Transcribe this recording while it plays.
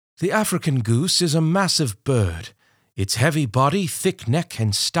The African goose is a massive bird. Its heavy body, thick neck,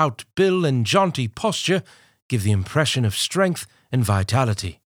 and stout bill and jaunty posture give the impression of strength and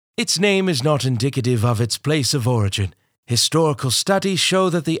vitality. Its name is not indicative of its place of origin. Historical studies show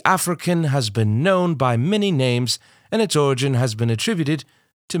that the African has been known by many names and its origin has been attributed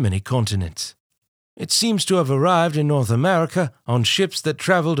to many continents. It seems to have arrived in North America on ships that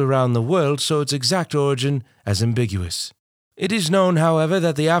traveled around the world, so its exact origin is ambiguous. It is known, however,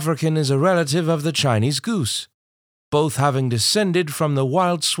 that the African is a relative of the Chinese goose, both having descended from the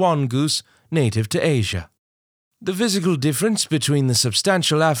wild swan goose native to Asia. The physical difference between the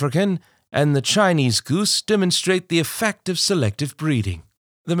substantial African and the Chinese goose demonstrate the effect of selective breeding.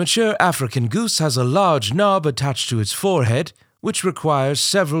 The mature African goose has a large knob attached to its forehead, which requires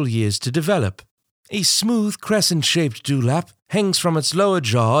several years to develop. A smooth crescent-shaped dewlap hangs from its lower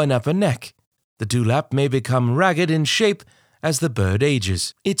jaw and upper neck. The dewlap may become ragged in shape as the bird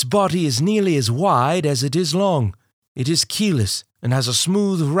ages. Its body is nearly as wide as it is long. It is keelless and has a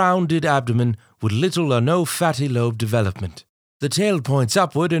smooth, rounded abdomen with little or no fatty lobe development. The tail points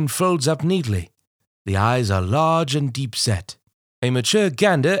upward and folds up neatly. The eyes are large and deep-set. A mature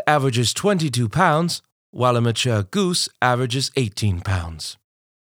gander averages 22 pounds, while a mature goose averages 18 pounds.